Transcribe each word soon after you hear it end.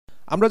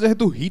আমরা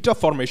যেহেতু heat of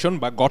formation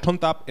বা গঠন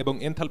তাপ এবং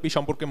এনথালপি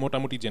সম্পর্কে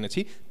মোটামুটি জেনেছি,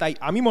 তাই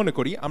আমি মনে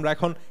করি আমরা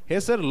এখন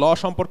হেসের ল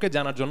সম্পর্কে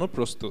জানার জন্য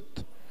প্রস্তুত।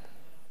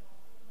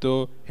 তো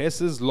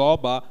হেসেস ল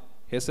বা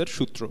হেসের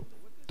সূত্র,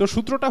 তো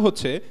সূত্রটা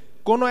হচ্ছে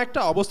কোনো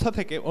একটা অবস্থা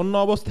থেকে অন্য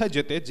অবস্থায়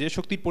যেতে যে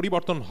শক্তির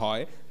পরিবর্তন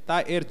হয় তা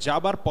এর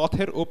যাবার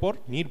পথের ওপর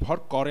নির্ভর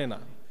করে না,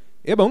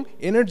 এবং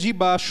এনার্জি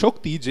বা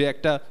শক্তি যে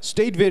একটা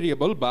স্টেট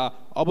ভেরিয়েবল বা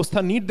অবস্থা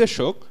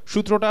নির্দেশক,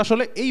 সূত্রটা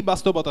আসলে এই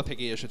বাস্তবতা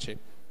থেকেই এসেছে।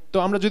 তো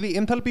আমরা যদি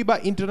এনথালপি বা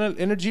ইন্টারনাল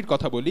এনার্জির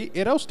কথা বলি,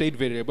 এরাও স্টেট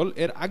ভেরিয়েবল।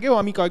 এর আগেও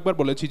আমি কয়েকবার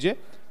বলেছি যে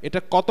এটা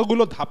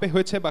কতগুলো ধাপে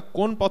হয়েছে বা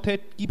কোন পথে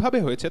কিভাবে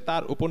হয়েছে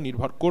তার উপর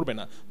নির্ভর করবে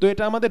না। তো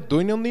এটা আমাদের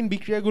দৈনন্দিন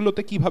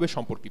বিক্রিয়াগুলোতে কিভাবে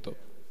সম্পর্কিত,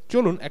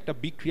 চলুন একটা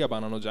বিক্রিয়া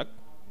বানানো যাক।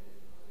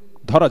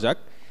 ধরা যাক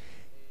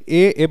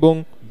এ এবং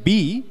বি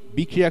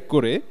বিক্রিয়া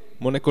করে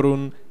মনে করুন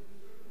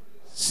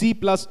সি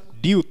প্লাস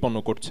ডি উৎপন্ন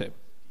করছে।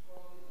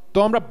 তো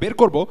আমরা বের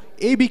করব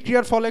এই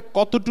বিক্রিয়ার ফলে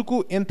কতটুকু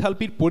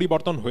এনথালপির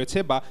পরিবর্তন হয়েছে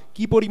বা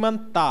কি পরিমাণ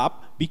তাপ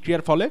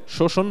বিক্রিয়ার ফলে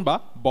শোষণ বা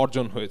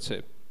বর্জন হয়েছে।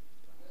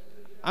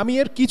 আমি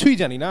এর কিছুই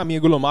জানি না, আমি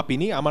এগুলো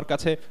মাপিনি, আমার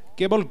কাছে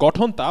কেবল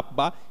গঠন তাপ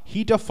বা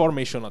হিট অফ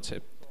ফরমেশন আছে।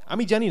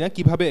 আমি জানি না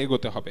কিভাবে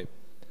এগোতে হবে।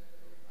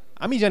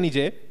 আমি জানি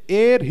যে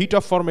এর হিট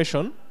অফ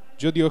ফরমেশন,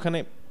 যদিও এখানে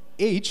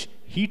এইচ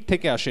হিট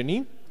থেকে আসেনি,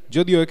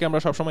 যদিও একে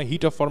আমরা সবসময়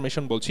হিট অফ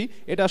ফরমেশন বলছি,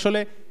 এটা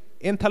আসলে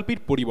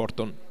এনথালপির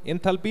পরিবর্তন,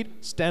 এনথালপির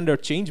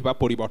স্ট্যান্ডার্ড চেঞ্জ বা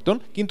পরিবর্তন।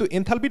 কিন্তু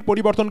এনথালপির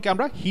পরিবর্তনকে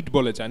আমরা হিট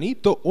বলে জানি।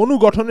 তো অণু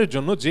গঠনের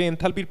জন্য যে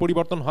এনথালপির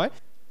পরিবর্তন হয়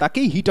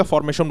তাকেই হিট অফ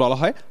ফরমেশন বলা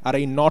হয়, আর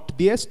এই নট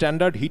দিয়ে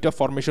স্ট্যান্ডার্ড হিট অফ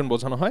ফরমেশন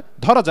বোঝানো হয়।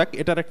 ধরা যাক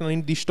এটার একটা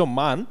নির্দিষ্ট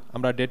মান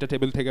আমরা ডেটা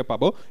টেবিল থেকে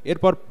পাবো।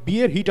 এরপর বি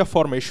এর হিট অফ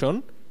ফরমেশন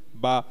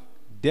বা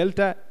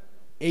ডেল্টা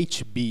এইচ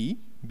বি,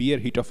 বি এর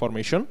হিট অফ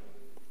ফরমেশন,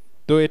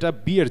 তো এটা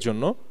বি এর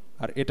জন্য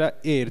আর এটা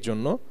এ এর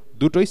জন্য,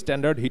 দুটোই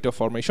স্ট্যান্ডার্ড হিট অফ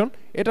ফরমেশন।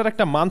 এটার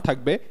একটা মান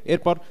থাকবে।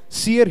 এরপর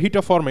সি এর হিট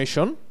অফ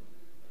ফরমেশন,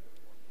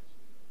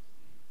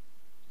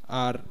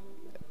 আর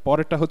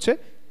পরেরটা হচ্ছে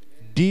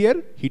ডি এর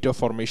হিট অফ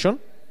ফরমেশন।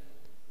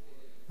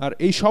 আর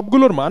এই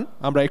সবগুলোর মান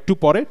আমরা একটু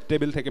পরে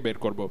টেবিল থেকে বের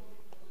করব।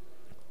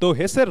 তো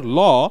হেসের ল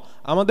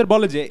আমাদের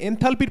বলে যে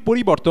এনথালপির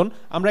পরিবর্তন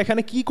আমরা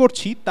এখানে কি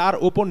করছি তার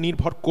ওপর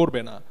নির্ভর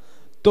করবে না।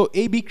 তো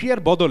এই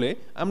বিক্রিয়ার বদলে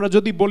আমরা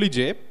যদি বলি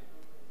যে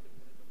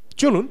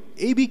চলুন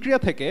এই বিক্রিয়া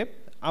থেকে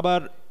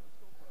আবার,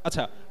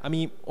 আচ্ছা আমি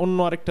অন্য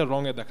আরেকটা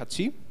রঙে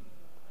দেখাচ্ছি।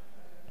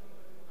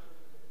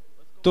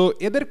 তো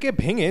এদেরকে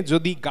ভেঙে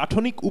যদি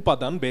গাঠনিক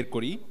উপাদান বের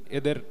করি,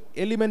 এদের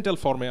এলিমেন্টাল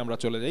ফর্মে আমরা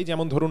চলে যাই।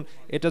 যেমন ধরুন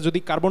এটা যদি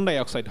কার্বন ডাই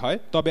অক্সাইড হয়,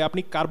 তবে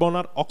আপনি কার্বন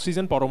আর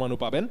অক্সিজেন পরমাণু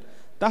পাবেন,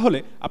 তাহলে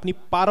আপনি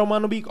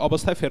পারমাণবিক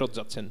অবস্থায় ফেরত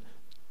যাচ্ছেন।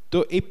 তো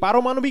এই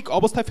পারমাণবিক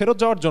অবস্থায় ফেরত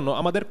যাওয়ার জন্য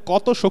আমাদের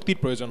কত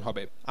শক্তির প্রয়োজন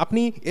হবে?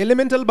 আপনি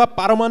এলিমেন্টাল বা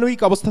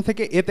পারমাণবিক অবস্থা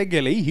থেকে এতে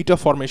গেলেই হিট অফ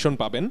ফরমেশন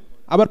পাবেন,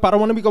 আবার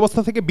পারমাণবিক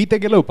অবস্থা থেকে বিতে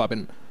গেলেও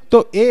পাবেন। তো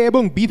এ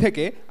এবং বি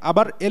থেকে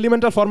আবার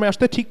এলিমেন্টাল ফর্মে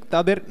আসতে ঠিক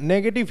তাদের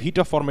নেগেটিভ হিট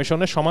অফ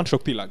ফরমেশনের সমান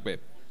শক্তি লাগবে।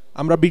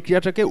 আমরা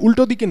বিক্রিয়াটাকে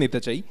উল্টো দিকে নিতে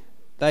চাই,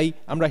 তাই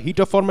আমরা হিট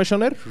অফ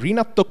ফরমেশনের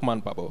ঋণাত্মক মান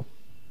পাব,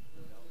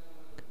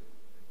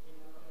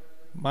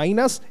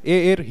 মাইনাস এ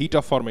এর হিট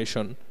অফ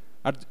ফরমেশন।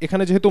 আর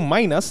এখানে যেহেতু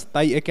মাইনাস,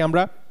 তাই একে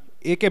আমরা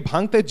একে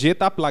ভাঙতে যে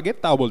তাপ লাগে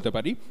তাও বলতে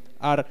পারি।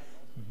 আর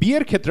বি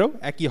এর ক্ষেত্রেও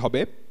একই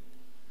হবে।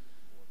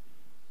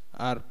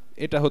 আর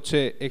এটা হচ্ছে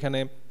এখানে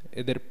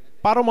এদের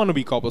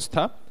পারমাণবিক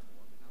অবস্থা।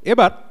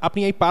 এবার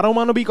আপনি এই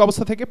পারমাণবিক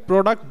অবস্থা থেকে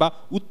প্রোডাক্ট বা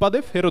উৎপাদে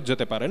ফেরত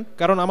যেতে পারেন,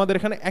 কারণ আমাদের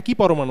এখানে একই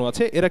পরমাণু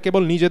আছে, এরা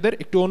কেবল নিজেদের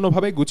একটু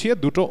অন্যভাবে গুছিয়ে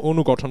দুটো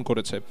অণু গঠন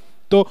করেছে।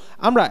 তো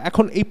আমরা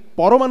এখন এই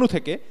পরমাণু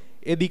থেকে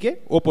এদিকে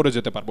ওপরে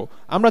যেতে পারবো।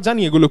 আমরা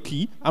জানি এগুলো কি,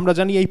 আমরা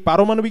জানি এই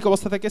পারমাণবিক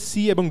অবস্থা থেকে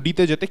সি এবং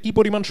ডিতে যেতে কি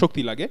পরিমাণ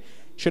শক্তি লাগে,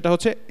 সেটা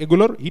হচ্ছে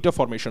এগুলোর হিট অফ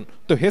ফরমেশন।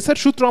 তো হেসের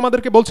সূত্র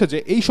আমাদেরকে বলছে যে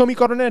এই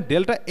সমীকরণের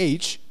ডেল্টা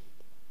এইচ,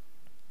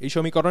 এই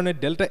সমীকরণের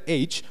ডেল্টা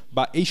এইচ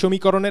বা এই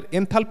সমীকরণের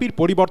এনথালপির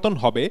পরিবর্তন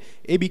হবে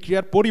এই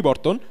বিক্রিয়ার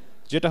পরিবর্তন,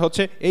 যেটা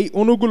হচ্ছে এই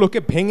অণুগুলোকে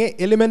ভেঙে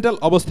এলিমেন্টাল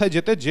অবস্থায়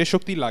যেতে যে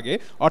শক্তি লাগে,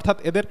 অর্থাৎ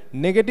এদের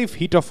negative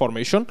heat of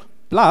formation,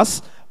 plus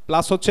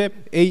plus হচ্ছে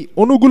এই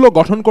অণুগুলো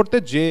গঠন করতে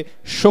যে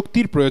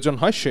শক্তির প্রয়োজন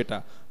হয় সেটা।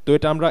 তো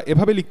এটা আমরা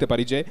এভাবে লিখতে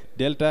পারি যে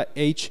ডেল্টা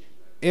এইচ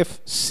এফ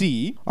সি,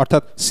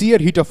 অর্থাৎ সি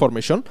এর heat of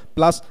formation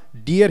plus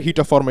D এর heat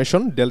of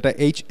formation delta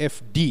H F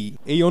D,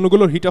 এই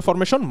অণুগুলোর হিট অফ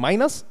ফরমেশন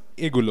মাইনাস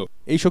এগুলো,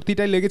 এই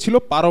শক্তিটাই লেগেছিল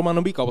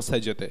পারমাণবিক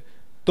অবস্থায় যেতে।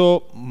 তো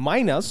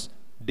মাইনাস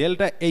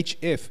ডেল্টা এইচ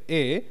এফ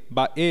এ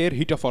বা এ এর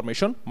heat of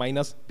formation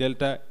minus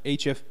delta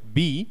H F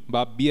B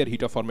বা বি এর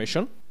হিট অফ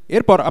ফরমেশন।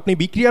 এরপর আপনি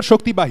বিক্রিয়ার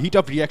শক্তি বা হিট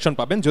অফ রিয়াকশন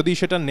পাবেন। যদি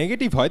সেটা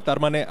নেগেটিভ হয় তার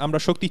মানে আমরা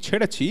শক্তি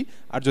ছেড়েছি,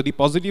 আর যদি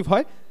পজিটিভ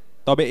হয়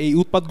তবে এই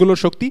উৎপাদগুলোর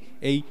শক্তি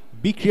এই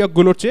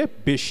বিক্রিয়কগুলোর চেয়ে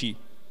বেশি,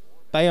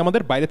 তাই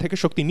আমাদের বাইরে থেকে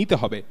শক্তি নিতে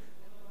হবে।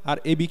 আর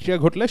এই বিক্রিয়া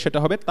ঘটলে সেটা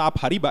হবে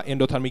তাপহারী বা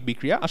এন্ডোথার্মিক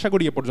বিক্রিয়া। আশা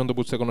করি এ পর্যন্ত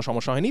বুঝতে কোনো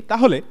সমস্যা হয়নি।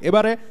 তাহলে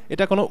এবারে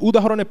এটা কোনো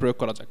উদাহরণে প্রয়োগ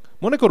করা যাক।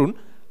 মনে করুন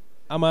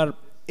আমার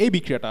এই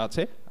বিক্রিয়াটা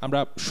আছে, আমরা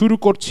শুরু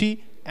করছি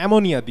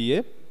অ্যামোনিয়া দিয়ে,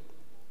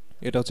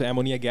 এটা হচ্ছে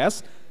অ্যামোনিয়া গ্যাস।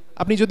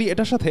 আপনি যদি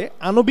এটার সাথে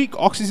আণবিক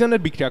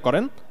অক্সিজেনের বিক্রিয়া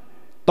করেন,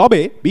 তবে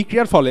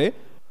বিক্রিয়ার ফলে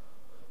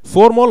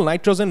 4 মোল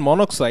নাইট্রোজেন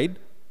মনোক্সাইড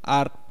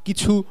আর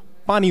কিছু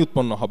পানি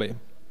উৎপন্ন হবে।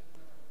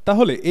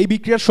 তাহলে এই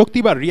বিক্রিয়ার শক্তি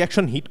বা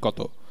রিয়াকশন হিট কত?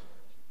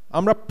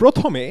 আমরা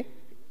প্রথমে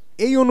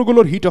এই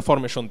অণুগুলোর হিট অফ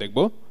ফরমেশন দেখব।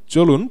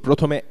 চলুন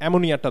প্রথমে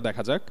অ্যামোনিয়াটা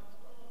দেখা যাক।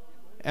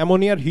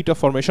 অ্যামোনিয়ার হিট অফ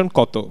ফরমেশন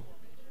কত,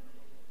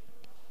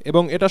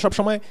 এবং এটা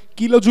সবসময়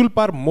কিলোজুল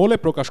পার মোলে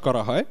প্রকাশ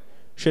করা হয়।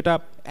 সেটা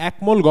 1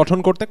 মোল গঠন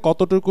করতে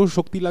কতটুকু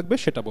শক্তি লাগবে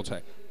সেটা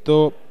বোঝায়। তো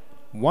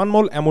 1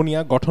 মোল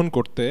অ্যামোনিয়া গঠন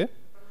করতে,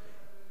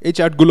 এই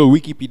চার্টগুলো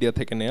উইকিপিডিয়া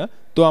থেকে নেওয়া।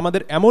 তো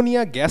আমাদের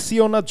অ্যামোনিয়া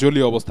গ্যাসীয় না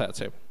জলীয় অবস্থায়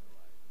আছে,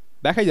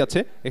 দেখাই যাচ্ছে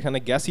এখানে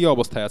গ্যাসীয়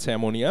অবস্থায় আছে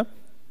অ্যামোনিয়া,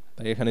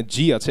 তাই এখানে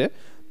জি আছে।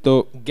 তো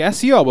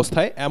গ্যাসীয়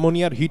অবস্থায়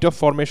অ্যামোনিয়ার হিট অফ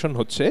ফরমেশন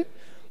হচ্ছে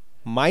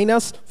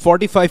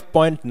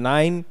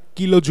 -45.9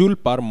 কিলোজুল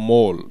পার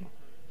মোল।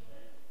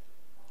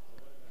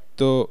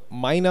 তো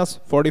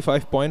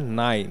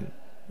 -45.9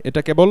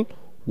 এটা কেবল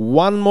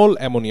 1 মোল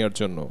অ্যামোনিয়ার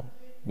জন্য।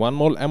 1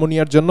 মোল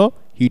অ্যামোনিয়ার জন্য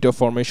হিট অফ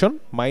ফরমেশন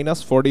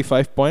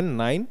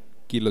 -45.9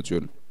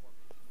 কিলোজুল।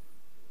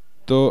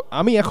 তো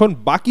আমি এখন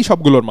বাকি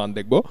সবগুলোর মান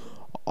দেখব।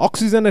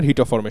 অক্সিজেনের হিট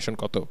অফ ফরমেশন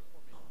কত?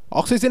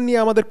 অক্সিজেন নিয়ে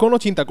আমাদের কোনো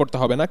চিন্তা করতে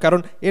হবে না, কারণ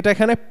এটা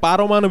এখানে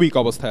পারমাণবিক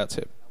অবস্থায়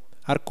আছে।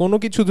 আর কোনো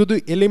কিছু যদি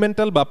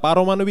এলিমেন্টাল বা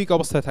পারমাণবিক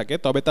অবস্থায় থাকে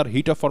তবে তার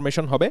হিট অফ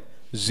ফরমেশন হবে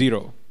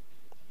 0।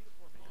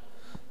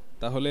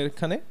 তাহলে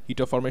এখানে হিট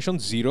অফ ফরমেশন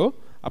 0।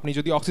 আপনি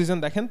যদি অক্সিজেন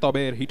দেখেন তবে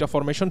এর হিট অফ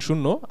ফরমেশন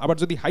 0। আবার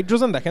যদি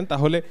হাইড্রোজেন দেখেন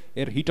তাহলে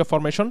এর হিট অফ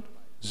ফরমেশন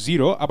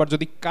 0। আবার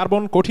যদি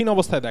কার্বন কঠিন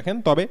অবস্থায় দেখেন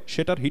তবে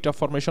সেটার হিট অফ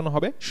ফরমেশন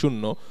হবে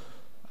 0,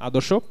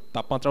 আদর্শ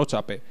তাপমাত্রা ও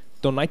চাপে।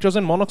 তো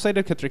নাইট্রোজেন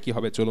মনোক্সাইডের ক্ষেত্রে কি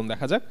হবে চলুন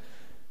দেখা যাক।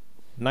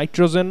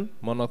 নাইট্রোজেন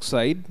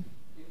মনোক্সাইড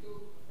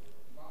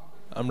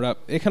আমরা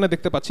এখানে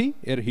দেখতে পাচ্ছি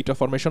এর হিট অফ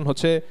ফরমেশন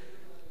হচ্ছে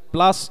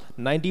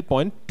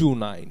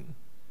 +90.29।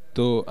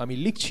 তো আমি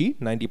লিখছি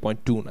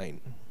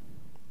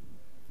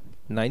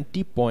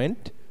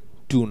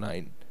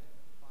 90.29।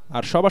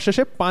 আর সবার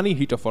শেষে পানি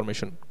হিট অফ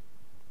ফরমেশন।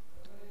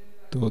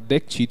 তো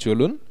দেখছি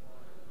চলুন।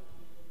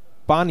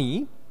 পানি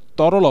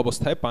তরল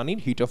অবস্থায় পানির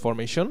হিট অফ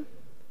ফরমেশন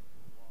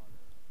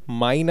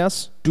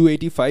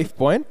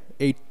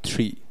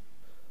 -285.83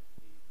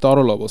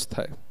 তরল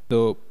অবস্থায়। তো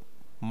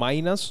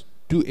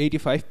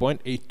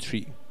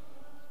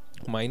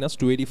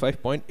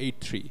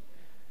 -285.83।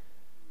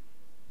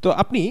 তো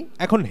আপনি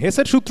এখন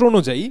হেসের সূত্র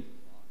অনুযায়ী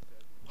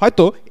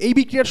হয়তো এই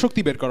বিক্রিয়ার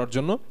শক্তি বের করার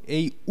জন্য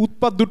এই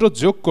উৎপাদ দুটো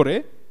যোগ করে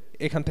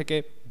এখান থেকে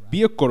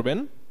বিয়োগ করবেন।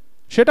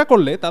 সেটা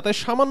করলে তাতে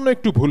সামান্য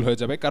একটু ভুল হয়ে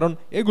যাবে, কারণ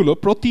এগুলো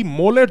প্রতি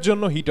মোলের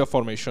জন্য হিট অফ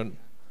ফরমেশন।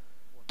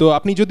 তো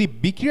আপনি যদি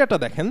বিক্রিয়াটা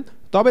দেখেন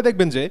তবে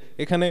দেখবেন যে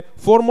এখানে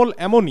 4 মোল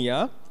অ্যামোনিয়া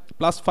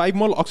প্লাস 5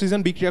 মোল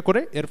অক্সিজেন বিক্রিয়া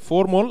করে এর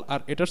 4 মোল আর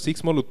এটার 6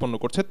 মোল উৎপন্ন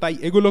করছে। তাই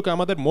এগুলোকে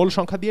আমাদের মোল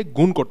সংখ্যা দিয়ে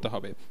গুণ করতে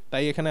হবে।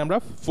 তাই এখানে আমরা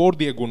 4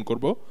 দিয়ে গুণ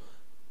করব,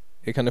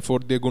 এখানে 4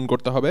 দিয়ে গুণ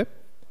করতে হবে,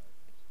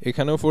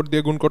 এখানেও 4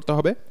 দিয়ে গুণ করতে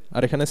হবে,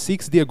 আর এখানে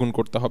 6 দিয়ে গুণ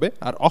করতে হবে।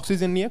 আর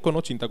অক্সিজেন নিয়ে কোনো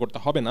চিন্তা করতে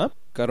হবে না,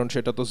 কারণ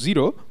সেটা তো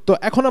 0। তো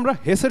এখন আমরা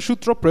হেসের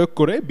সূত্র প্রয়োগ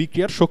করে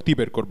বিক্রিয়ার শক্তি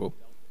বের করব।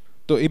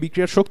 তো এই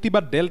বিক্রিয়ার শক্তি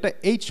বা ডেল্টা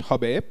এইচ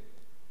হবে,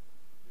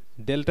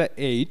 ডেল্টা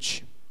এইচ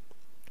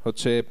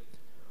হচ্ছে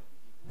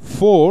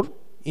 4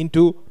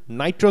 into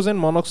nitrogen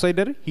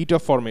মনোক্সাইডের heat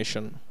of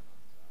formation.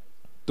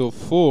 তো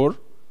 4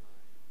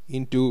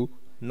 ইন্টু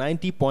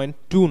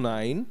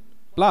 90.29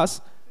 প্লাস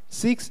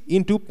 6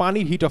 ইন্টু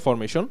পানির হিট অফ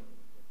ফরমেশন।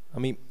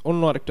 আমি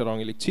অন্য আরেকটা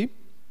রঙে লিখছি।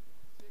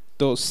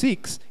 তো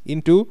 6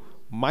 ইন্টু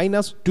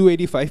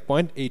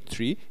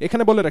 -285.83।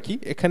 এখানে বলে রাখি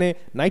এখানে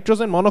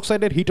nitrogen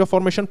মনোক্সাইডের heat of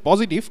formation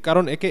positive,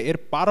 কারণ একে এর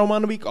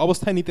পারমাণবিক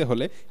অবস্থায় নিতে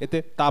হলে এতে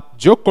তাপ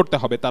যোগ করতে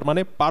হবে। তার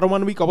মানে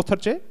পারমাণবিক অবস্থার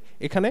চেয়ে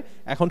এখানে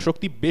এখন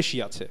শক্তি বেশি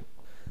আছে,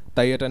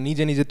 তাই এটা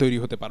নিজে নিজে তৈরি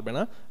হতে পারবে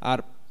না। আর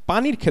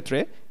পানির ক্ষেত্রে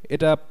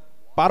এটা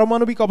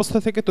পারমাণবিক অবস্থা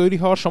থেকে তৈরি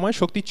হওয়ার সময়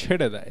শক্তি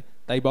ছেড়ে দেয়,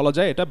 তাই বলা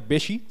যায় এটা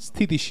বেশি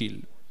স্থিতিশীল।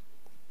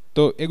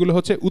 তো এগুলো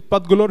হচ্ছে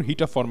উৎপাদগুলোর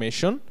হিট অফ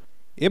ফরমেশন।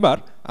 এবার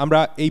আমরা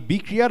এই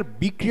বিক্রিয়ার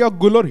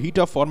বিক্রিয়কগুলোর হিট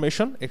অফ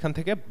ফরমেশন এখান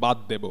থেকে বাদ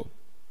দেব।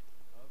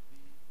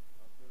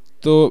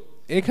 তো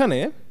এখানে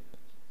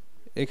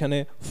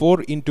 4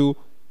 ইন্টু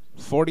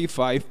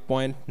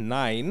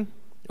 45.9,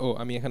 ও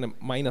আমি এখানে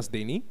মাইনাস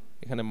দেইনি,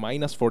 এখানে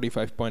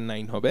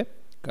 -45.9 হবে,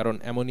 কারণ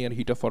অ্যামোনিয়ার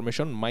হিট অফ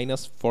ফরমেশন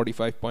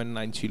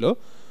 -45.9 ছিল।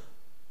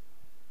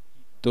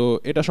 তো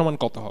এটা সমান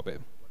কত হবে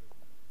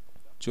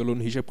চলুন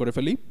হিসেব করে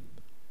ফেলি।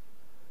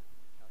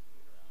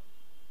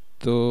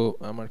 তো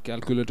আমার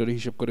ক্যালকুলেটরে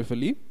হিসেব করে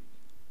ফেলি।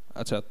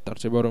 আচ্ছা, তার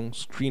চেয়ে বরং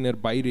স্ক্রিনের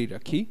বাইরেই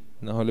রাখি,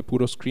 না হলে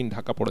পুরো স্ক্রিন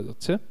ঢাকা পড়ে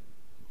যাচ্ছে।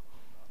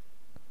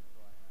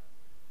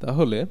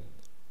 তাহলে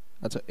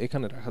আচ্ছা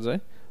এখানে রাখা যায়।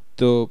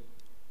 তো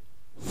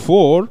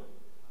 4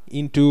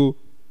 ইন্টু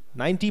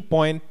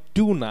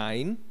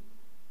 90.29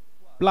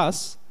 প্লাস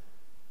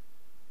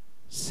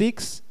 6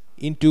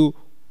 ইন্টু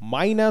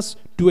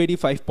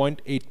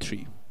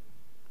 -285.83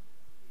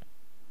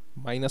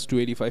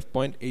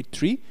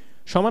 -285.83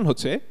 সমান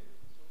হচ্ছে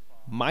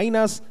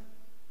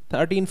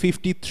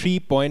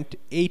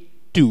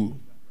 -1353.82।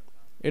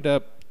 এটা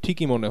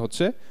ঠিকই মনে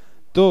হচ্ছে।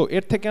 তো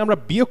এর থেকে আমরা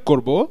বিয়োগ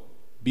করব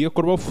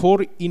 4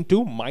 ইন্টু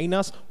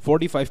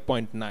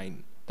 -45.9,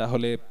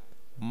 তাহলে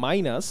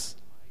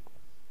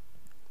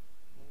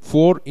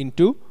 -4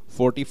 ইন্টু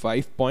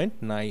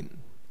 45.9,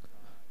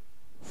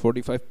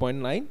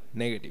 45.9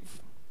 নেগেটিভ।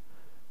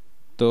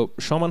 তো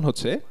সমান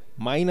হচ্ছে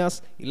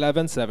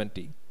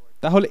 -1170।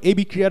 তাহলে এই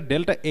বিক্রিয়ার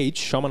ডেল্টা এইচ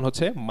সমান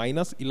হচ্ছে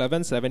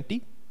 -1170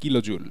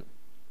 কিলোজুল।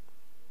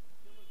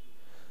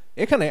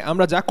 এখানে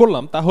আমরা যা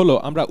করলাম তা হলো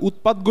আমরা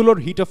উৎপাদগুলোর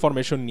হিট অফ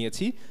ফরমেশন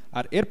নিয়েছি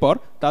আর এরপর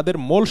তাদের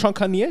মোল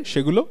সংখ্যা নিয়ে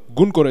সেগুলো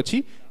গুণ করেছি,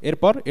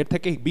 এরপর এর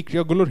থেকে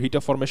বিক্রিয়াগুলোর হিট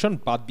অফ ফরমেশন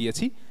বাদ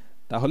দিয়েছি,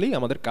 তাহলেই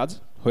আমাদের কাজ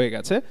হয়ে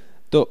গেছে।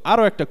 তো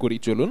আরও একটা করি,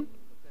 চলুন।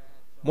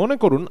 মনে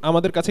করুন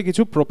আমাদের কাছে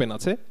কিছু প্রোপেন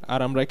আছে আর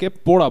আমরা একে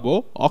পোড়াবো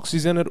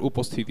অক্সিজেনের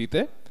উপস্থিতিতে,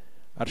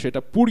 আর সেটা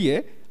পুড়িয়ে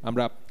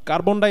আমরা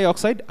কার্বন ডাই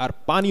অক্সাইড আর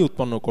পানি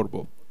উৎপন্ন করব।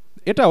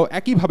 এটাও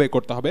একইভাবে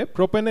করতে হবে।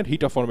 প্রোপেনের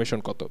হিট অফ ফরমেশন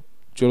কত,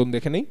 চলুন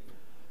দেখে নেই।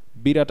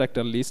 বিরাট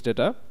একটা লিস্ট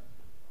এটা।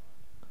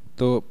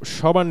 তো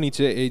সবার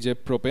নিচে এই যে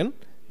প্রোপেন,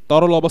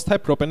 তরল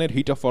অবস্থায় প্রোপেনের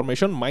হিট অফ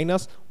ফরমেশন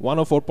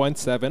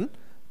 -104.7,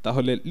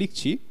 তাহলে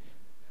লিখছি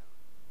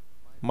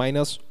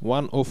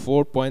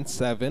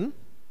 -104.7।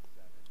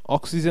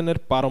 অক্সিজেনের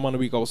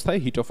পারমাণবিক অবস্থায়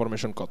হিট অফ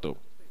ফরমেশন কত?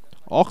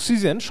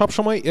 অক্সিজেন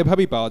সবসময়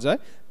এভাবেই পাওয়া যায়,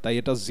 তাই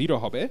এটা 0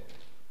 হবে।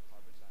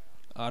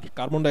 আর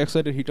কার্বন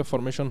ডাইঅক্সাইডের হিট অফ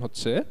ফরমেশন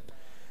হচ্ছে,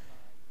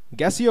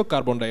 গ্যাসীয়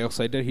কার্বন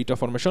ডাইঅক্সাইডের হিট অফ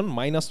ফরমেশন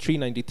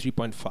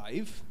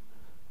 -393.5,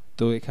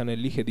 তো এখানে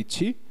লিখে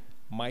দিচ্ছি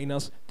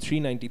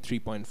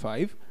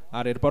 -393.5।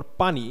 আর এরপর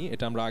পানি,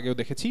 এটা আমরা আগেও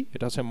দেখেছি,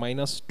 এটা হচ্ছে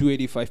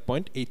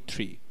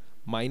 -285.83,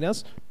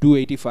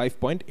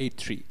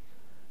 -285.83।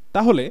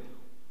 তাহলে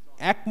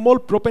 1 মোল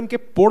প্রোপেনকে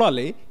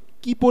পোড়ালে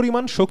কি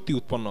পরিমাণ শক্তি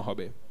উৎপন্ন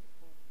হবে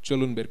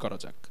চলুন বের করা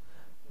যাক।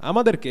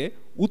 আমাদেরকে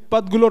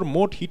উৎপাদগুলোর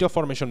মোট হিট অফ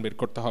ফরমেশন বের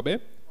করতে হবে।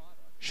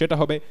 সেটা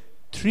হবে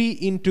 3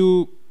 ইন্টু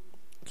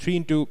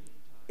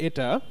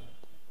এটা,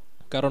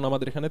 কারণ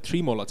আমাদের এখানে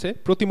 3 মোল আছে,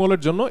 প্রতি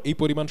মোলের জন্য এই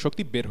পরিমাণ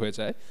শক্তি বের হয়ে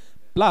যায়,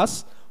 প্লাস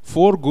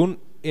 4 গুণ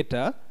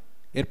এটা,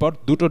 এরপর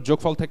দুটোর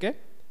যোগফল থেকে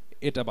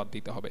এটা বাদ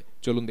দিতে হবে।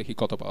 চলুন দেখি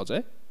কত পাওয়া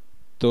যায়।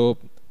 তো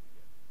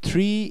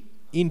 3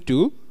 ইন্টু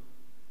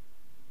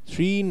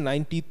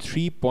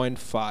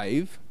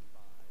 393.5,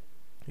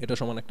 এটা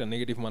সমান একটা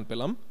নেগেটিভ মান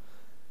পেলাম।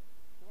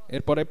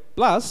 এরপরে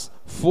প্লাস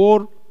 4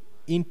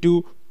 ইন্টু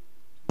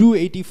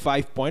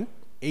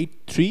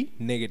 285.83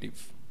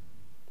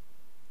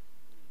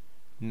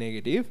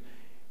 নেগেটিভ,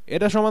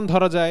 এটা সমান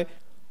ধরা যায়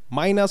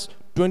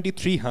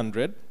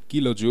 -2300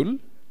 কিলোজুল।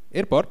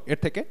 এরপর এর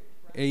থেকে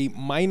এই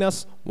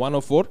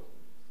 -104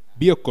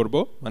 বিয়োগ করব,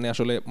 মানে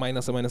আসলে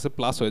মাইনাসে মাইনাসে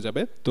প্লাস হয়ে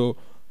যাবে, তো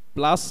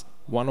প্লাস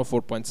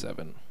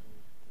 104.7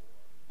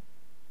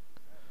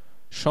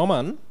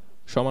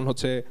 সমান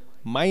হচ্ছে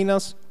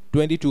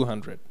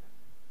 -2200।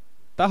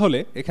 তাহলে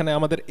এখানে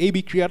আমাদের এই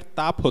বিক্রিয়ার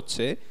তাপ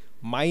হচ্ছে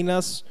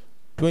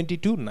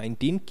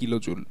 -2219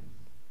 কিলোজুল,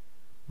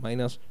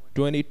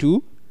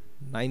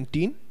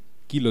 -2219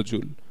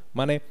 কিলোজুল।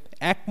 মানে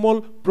 1 মোল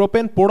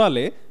প্রোপেন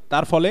পোড়ালে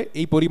তার ফলে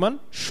এই পরিমাণ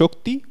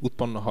শক্তি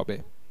উৎপন্ন হবে।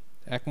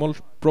 1 মোল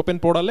প্রোপেন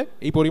পোড়ালে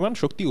এই পরিমাণ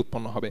শক্তি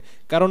উৎপন্ন হবে,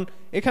 কারণ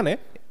এখানে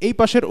এই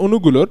পাশের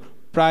অণুগুলোর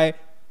প্রায়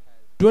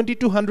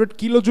 2200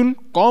 কিলোজুল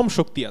কম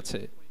শক্তি আছে,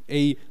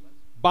 এই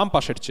বাম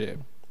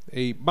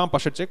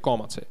পাশের চেয়ে কম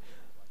আছে।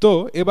 তো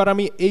এবার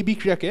আমি এই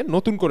বিক্রিয়াকে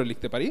নতুন করে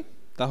লিখতে পারি,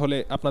 তাহলে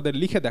আপনাদের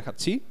লিখে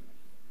দেখাচ্ছি।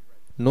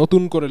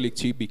 নতুন করে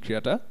লিখছি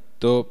বিক্রিয়াটা।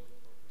 তো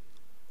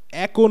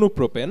 1 অণু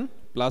প্রোপেন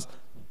প্লাস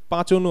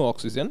 5 অণু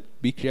অক্সিজেন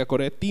বিক্রিয়া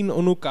করে 3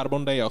 অণু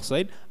কার্বন ডাই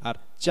অক্সাইড আর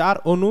 4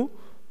 অণু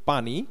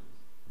পানি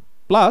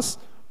প্লাস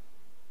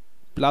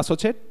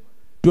হচ্ছে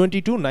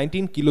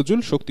 2219 কিলোজুল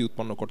শক্তি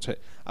উৎপন্ন করছে।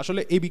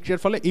 আসলে এই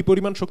বিক্রিয়ার ফলে এই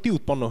পরিমাণ শক্তি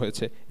উৎপন্ন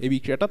হয়েছে। এই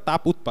বিক্রিয়াটা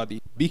তাপ উৎপাদী।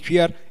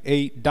 বিক্রিয়ার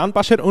এই ডান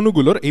পাশের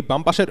অণুগুলোর এই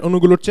বাম পাশের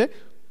অণুগুলোর চেয়ে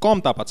কম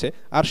তাপ আছে,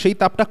 আর সেই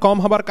তাপটা কম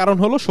হবার কারণ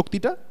হলো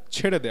শক্তিটা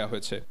ছেড়ে দেওয়া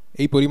হয়েছে,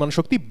 এই পরিমাণ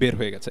শক্তি বের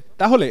হয়ে গেছে।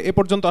 তাহলে এ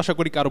পর্যন্ত আশা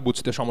করি কারো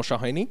বুঝতে সমস্যা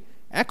হয়নি।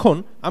 এখন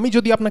আমি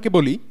যদি আপনাকে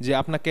বলি যে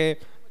আপনাকে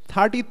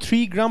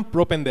 33 গ্রাম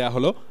প্রোপেন দেয়া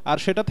হলো, আর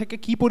সেটা থেকে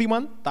কি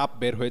পরিমাণ তাপ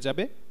বের হয়ে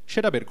যাবে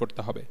সেটা বের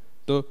করতে হবে।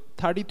 তো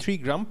 33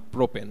 গ্রাম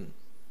প্রোপেন,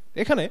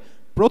 এখানে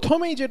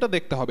প্রথমেই যেটা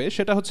দেখতে হবে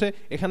সেটা হচ্ছে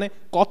এখানে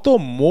কত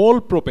মোল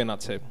প্রোপেন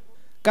আছে,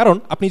 কারণ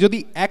আপনি যদি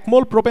 1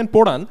 মোল প্রোপেন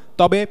পোড়ান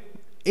তবে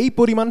এই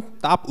পরিমাণ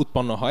তাপ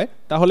উৎপন্ন হয়।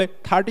 তাহলে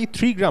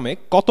 33 গ্রামে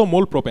কত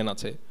মোল প্রোপেন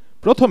আছে?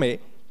 প্রথমে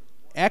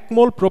 1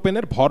 মোল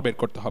প্রোপেনের ভর বের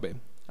করতে হবে।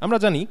 আমরা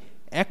জানি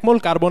 1 মোল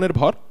কার্বনের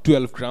ভর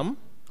 12 গ্রাম,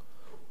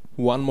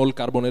 1 মোল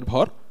কার্বনের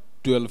ভর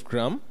 12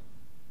 গ্রাম,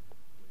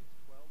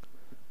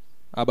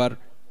 আবার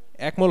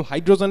 1 মোল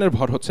হাইড্রোজেনের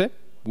ভর হচ্ছে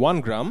 1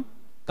 গ্রাম।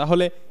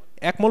 তাহলে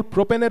 1 মোল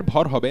প্রোপেনের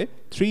ভর হবে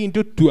 3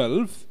 ইন্টু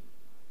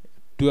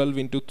 12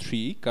 ইন্টু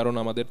 3, কারণ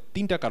আমাদের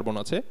 3টা কার্বন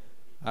আছে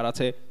আর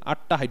আছে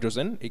 8টা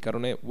হাইড্রোজেন, এই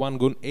কারণে 1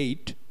 গুণ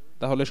 8,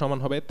 তাহলে সমান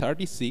হবে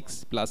 36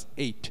 প্লাস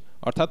 8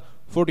 অর্থাৎ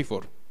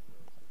 44।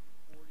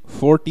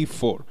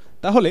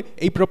 তাহলে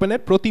এই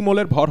প্রোপেনের প্রতি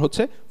মোলের ভর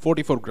হচ্ছে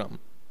 44 গ্রাম।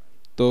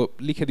 তো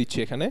লিখে দিচ্ছি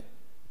এখানে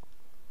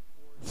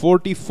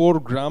 44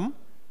 গ্রাম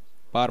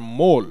পার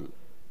মোল।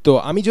 তো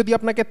আমি যদি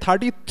আপনাকে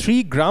 33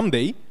 গ্রাম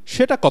দেই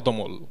সেটা কত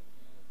মোল?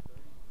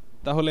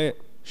 তাহলে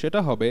সেটা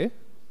হবে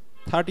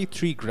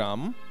 33 গ্রাম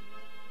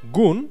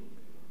গুণ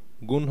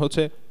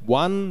হচ্ছে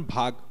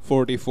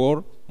 1/44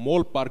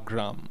 মোল পার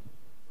গ্রাম।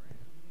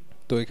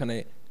 তো এখানে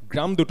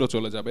গ্রাম দুটো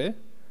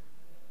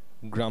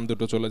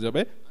চলে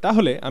যাবে,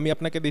 তাহলে আমি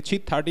আপনাকে দিচ্ছি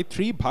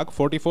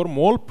 33/44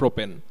 মোল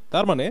প্রোপেন।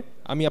 তার মানে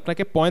আমি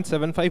আপনাকে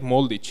 0.75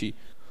 মোল দিচ্ছি।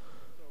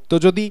 তো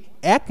যদি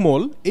 1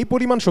 মোল এই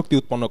পরিমাণ শক্তি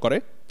উৎপন্ন করে,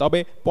 তবে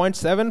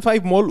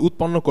 0.75 মোল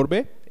উৎপন্ন করবে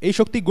এই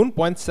শক্তি গুণ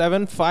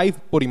 0.75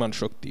 পরিমাণ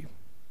শক্তি।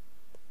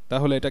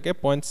 তাহলে এটাকে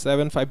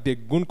 0.75 দিয়ে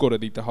গুণ করে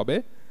দিতে হবে।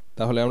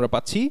 তাহলে আমরা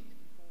পাচ্ছি,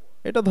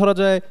 এটা ধরা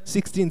যায়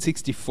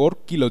 1664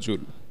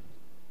 কিলোজুল।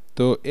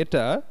 তো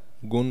এটা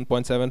গুণ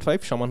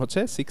 0.75 সমান হচ্ছে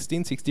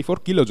 1664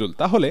 কিলোজুল।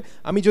 তাহলে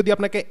আমি যদি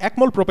আপনাকে 1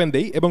 মোল প্রোপেন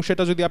দেই এবং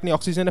সেটা যদি আপনি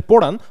অক্সিজেনে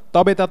পোড়ান,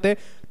 তবে তাতে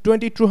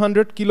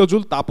 2200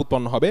 কিলোজুল তাপ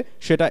উৎপন্ন হবে,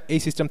 সেটা এই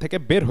সিস্টেম থেকে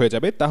বের হয়ে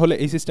যাবে। তাহলে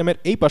এই সিস্টেমের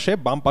এই পাশে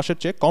বাম পাশের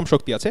চেয়ে কম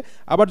শক্তি আছে।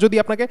 আবার যদি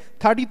আপনাকে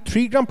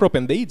 33 গ্রাম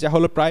প্রোপেন দেই, যা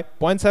হলো প্রায়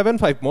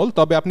 0.75 মোল,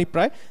 তবে আপনি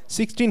প্রায়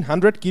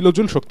 1600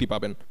 কিলোজুল শক্তি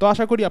পাবেন। তো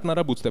আশা করি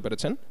আপনারা বুঝতে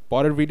পেরেছেন।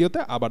 পরের ভিডিওতে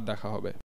আবার দেখা হবে।